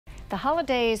The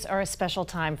holidays are a special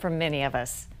time for many of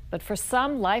us, but for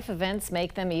some, life events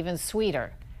make them even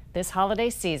sweeter. This holiday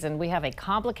season, we have a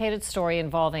complicated story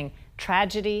involving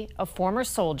tragedy, a former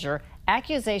soldier,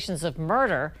 accusations of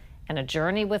murder, and a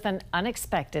journey with an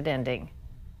unexpected ending.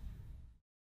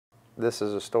 This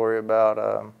is a story about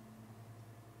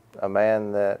a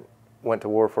man that went to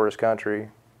war for his country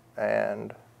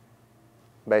and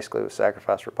basically was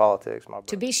sacrificed for politics.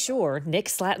 To be sure, Nick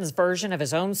Slatton's version of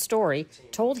his own story,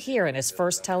 told here in his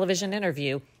first television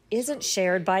interview, isn't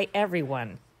shared by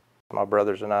everyone. My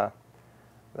brothers and I,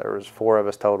 there was 4 of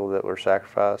us total that were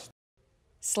sacrificed.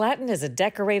 Slatton is a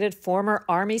decorated former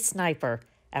Army sniper.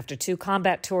 After 2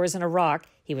 combat tours in Iraq,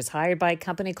 he was hired by a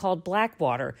company called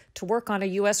Blackwater to work on a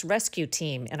U.S. rescue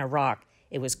team in Iraq.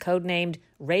 It was codenamed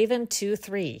Raven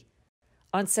 2-3.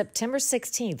 On September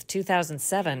 16,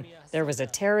 2007, there was a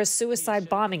terrorist suicide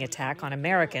bombing attack on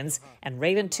Americans, and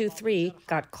Raven 2-3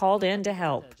 got called in to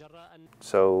help.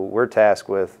 So we're tasked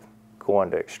with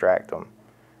going to extract them.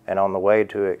 And on the way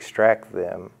to extract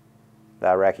them, the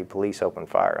Iraqi police opened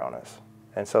fire on us.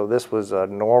 And so this was a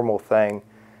normal thing.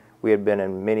 We had been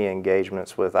in many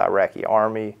engagements with Iraqi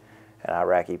army and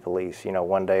Iraqi police. You know,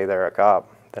 one day they're a cop,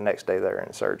 the next day they're an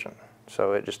insurgent.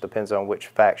 So it just depends on which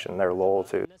faction they're loyal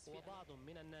to.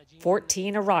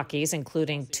 14 Iraqis,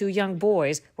 including 2 young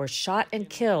boys, were shot and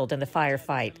killed in the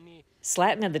firefight.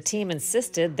 Slatton and the team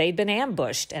insisted they'd been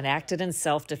ambushed and acted in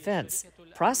self-defense.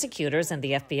 Prosecutors and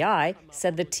the FBI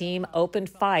said the team opened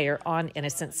fire on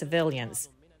innocent civilians.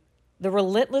 The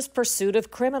relentless pursuit of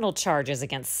criminal charges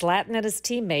against Slatton and his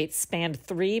teammates spanned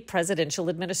 3 presidential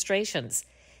administrations.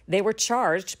 They were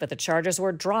charged, but the charges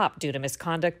were dropped due to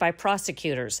misconduct by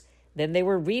prosecutors. Then they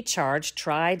were recharged,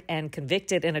 tried, and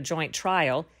convicted in a joint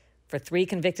trial. For 3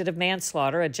 convicted of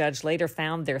manslaughter, a judge later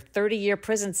found their 30-year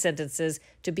prison sentences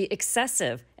to be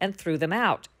excessive and threw them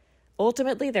out.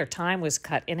 Ultimately, their time was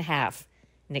cut in half.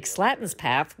 Nick Slatton's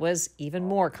path was even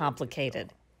more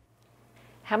complicated.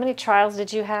 How many trials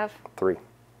did you have? 3.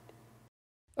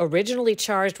 Originally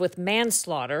charged with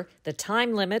manslaughter, the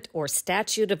time limit or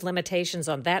statute of limitations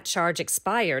on that charge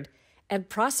expired, and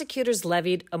prosecutors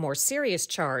levied a more serious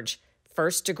charge,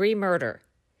 first-degree murder.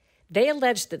 They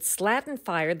alleged that Slatton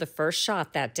fired the first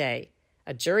shot that day.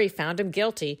 A jury found him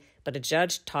guilty, but a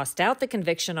judge tossed out the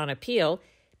conviction on appeal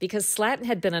because Slatton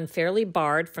had been unfairly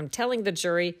barred from telling the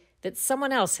jury that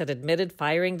someone else had admitted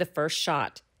firing the first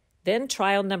shot. Then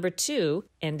trial number 2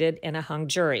 ended in a hung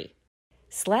jury.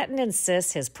 Slatton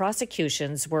insists his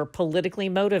prosecutions were politically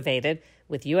motivated,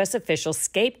 with U.S. officials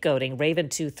scapegoating Raven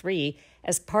 2-3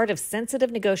 as part of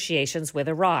sensitive negotiations with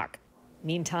Iraq.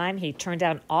 Meantime, he turned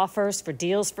down offers for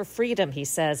deals for freedom, he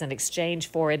says, in exchange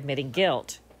for admitting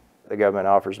guilt. The government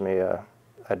offers me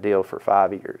a deal for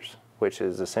 5 years, which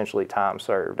is essentially time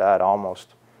served. I had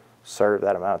almost served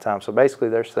that amount of time. So basically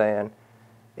they're saying,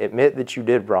 admit that you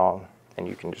did wrong and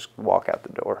you can just walk out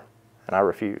the door. And I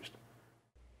refused.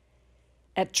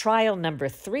 At trial number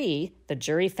 3, the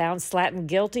jury found Slatton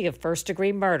guilty of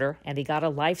first-degree murder, and he got a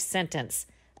life sentence.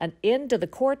 An end to the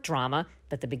court drama,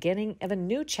 but the beginning of a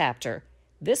new chapter.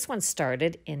 This one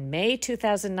started in May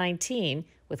 2019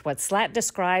 with what Slatton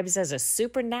describes as a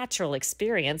supernatural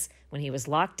experience when he was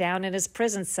locked down in his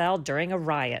prison cell during a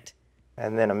riot.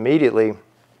 And then immediately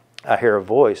I hear a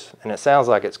voice, and it sounds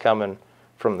like it's coming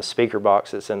from the speaker box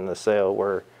that's in the cell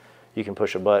where you can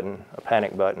push a button, a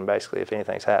panic button, basically, if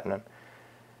anything's happening.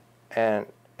 And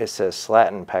it says,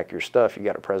 Slatton, pack your stuff, you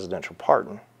got a presidential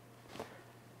pardon.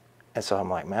 And so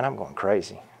I'm like, man, I'm going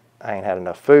crazy. I ain't had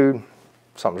enough food,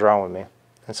 something's wrong with me.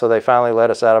 And so they finally let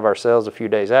us out of our cells a few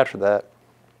days after that.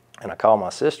 And I called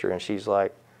my sister and she's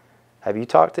like, have you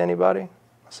talked to anybody?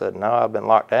 I said, no, I've been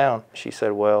locked down. She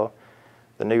said, well,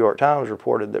 the New York Times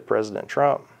reported that President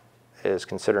Trump is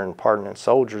considering pardoning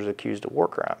soldiers accused of war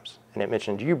crimes. And it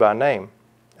mentioned you by name.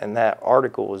 And that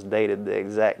article was dated the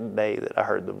exact day that I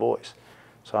heard the voice.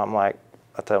 So I'm like,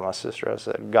 I told my sister, I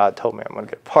said, God told me I'm going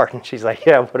to get pardoned. She's like,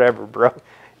 yeah, whatever, bro.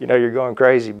 You know, you're going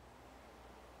crazy.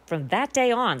 From that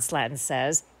day on, Slatton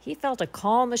says, he felt a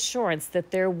calm assurance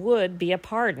that there would be a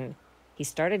pardon. He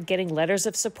started getting letters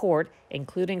of support,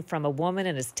 including from a woman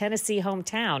in his Tennessee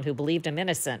hometown who believed him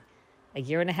innocent. A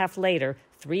year and a half later,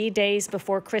 3 days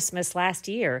before Christmas last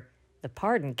year, the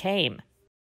pardon came.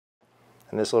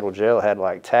 And this little jail had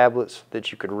like tablets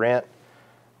that you could rent.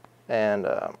 And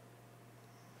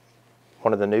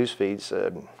one of the news feeds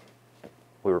said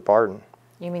we were pardoned.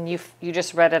 You mean you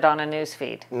just read it on a news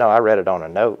feed? No, I read it on a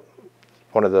note.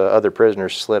 One of the other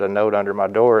prisoners slid a note under my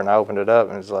door and I opened it up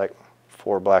and it's like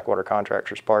 4 Blackwater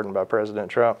contractors pardoned by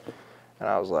President Trump. And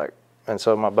I was like, and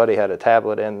so my buddy had a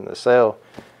tablet in the cell.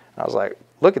 And I was like,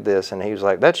 look at this. And he was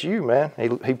like, that's you, man.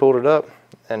 He pulled it up,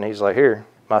 and he's like, here.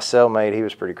 My cellmate, he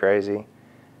was pretty crazy.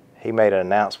 He made an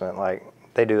announcement, like,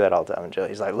 they do that all the time in jail.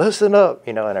 He's like, listen up,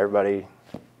 you know, and everybody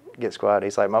gets quiet.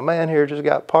 He's like, my man here just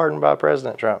got pardoned by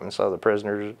President Trump. And so the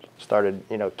prisoners started,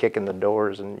 you know, kicking the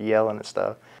doors and yelling and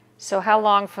stuff. So how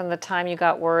long from the time you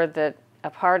got word that a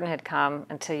pardon had come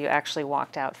until you actually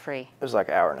walked out free? It was like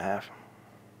an hour and a half.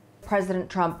 President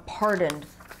Trump pardoned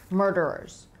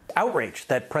murderers. Outraged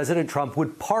that President Trump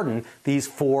would pardon these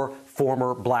 4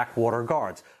 former Blackwater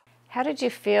guards. How did you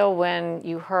feel when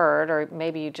you heard, or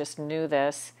maybe you just knew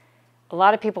this, a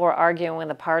lot of people were arguing when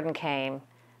the pardon came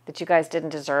that you guys didn't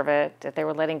deserve it, that they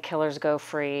were letting killers go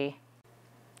free?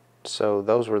 So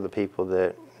those were the people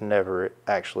that never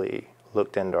actually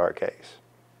looked into our case,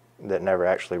 that never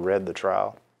actually read the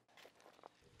trial.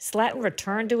 Slatton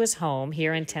returned to his home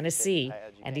here in Tennessee,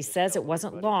 and he says it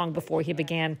wasn't long before he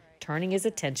began turning his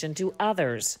attention to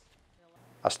others.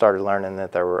 I started learning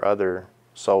that there were other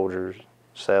soldiers,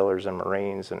 sailors and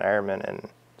Marines and airmen in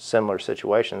similar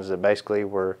situations that basically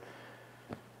were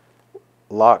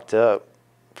locked up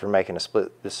for making a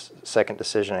split-second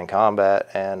decision in combat.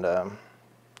 And I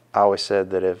always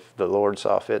said that if the Lord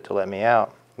saw fit to let me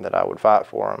out, that I would fight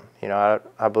for him. You know,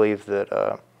 I believe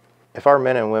that if our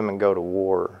men and women go to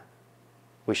war,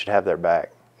 we should have their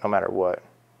back, no matter what.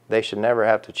 They should never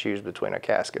have to choose between a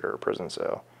casket or a prison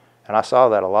cell. And I saw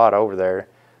that a lot over there.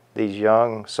 These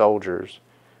young soldiers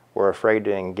were afraid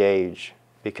to engage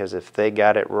because if they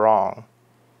got it wrong,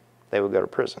 they would go to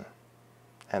prison.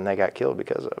 And they got killed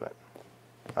because of it.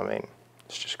 I mean,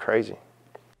 it's just crazy.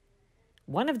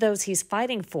 One of those he's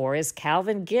fighting for is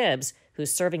Calvin Gibbs,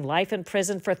 who's serving life in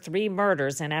prison for 3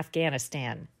 murders in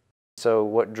Afghanistan. So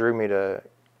what drew me to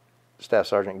Staff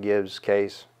Sergeant Gibbs'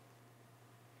 case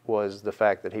was the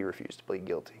fact that he refused to plead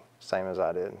guilty, same as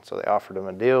I did. So they offered him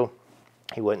a deal.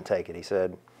 He wouldn't take it. He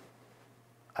said,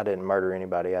 I didn't murder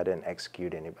anybody. I didn't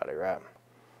execute anybody, right?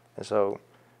 And so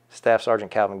Staff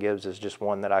Sergeant Calvin Gibbs is just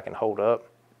one that I can hold up.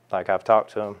 Like, I've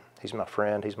talked to him. He's my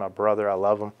friend. He's my brother. I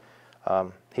love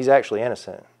him. He's actually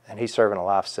innocent, and he's serving a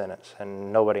life sentence,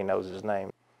 and nobody knows his name.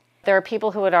 There are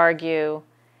people who would argue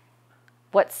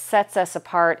what sets us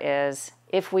apart is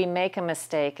if we make a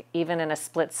mistake, even in a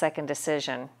split-second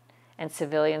decision, and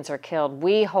civilians are killed,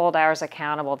 we hold ours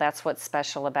accountable. That's what's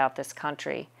special about this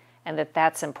country, and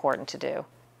that's important to do.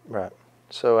 Right.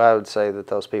 So I would say that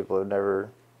those people have never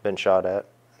been shot at.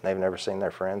 They've never seen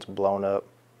their friends blown up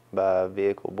by a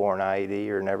vehicle-borne IED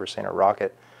or never seen a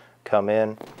rocket come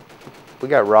in. We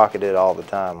got rocketed all the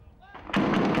time.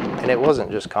 And it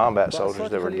wasn't just combat soldiers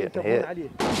that were getting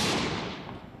hit.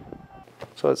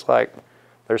 So it's like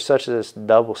there's such this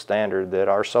double standard that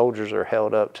our soldiers are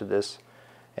held up to this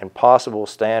impossible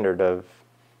standard of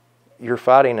you're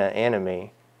fighting an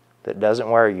enemy that doesn't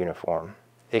wear a uniform.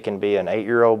 It can be an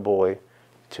 8-year-old boy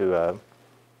to a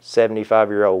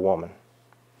 75-year-old woman.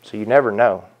 So you never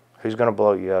know who's going to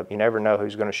blow you up. You never know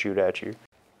who's going to shoot at you.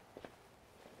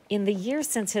 In the years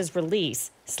since his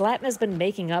release, Slatton has been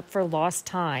making up for lost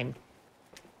time.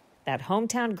 That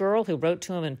hometown girl who wrote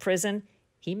to him in prison,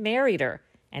 he married her.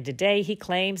 And today he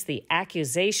claims the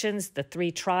accusations, the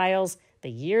 3 trials, the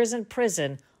years in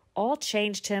prison all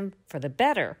changed him for the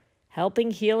better,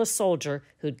 helping heal a soldier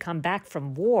who'd come back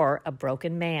from war a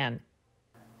broken man.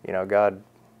 You know, God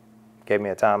gave me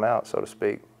a time out, so to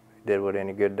speak. He did what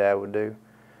any good dad would do.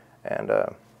 And,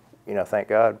 you know, thank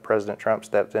God President Trump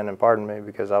stepped in and pardoned me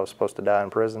because I was supposed to die in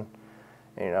prison.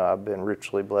 You know, I've been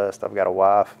richly blessed. I've got a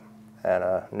wife and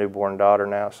a newborn daughter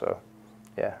now, so,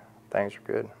 yeah, things are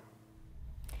good.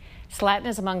 Slatton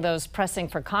is among those pressing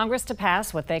for Congress to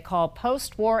pass what they call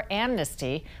post-war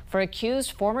amnesty for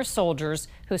accused former soldiers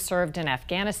who served in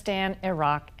Afghanistan,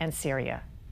 Iraq, and Syria.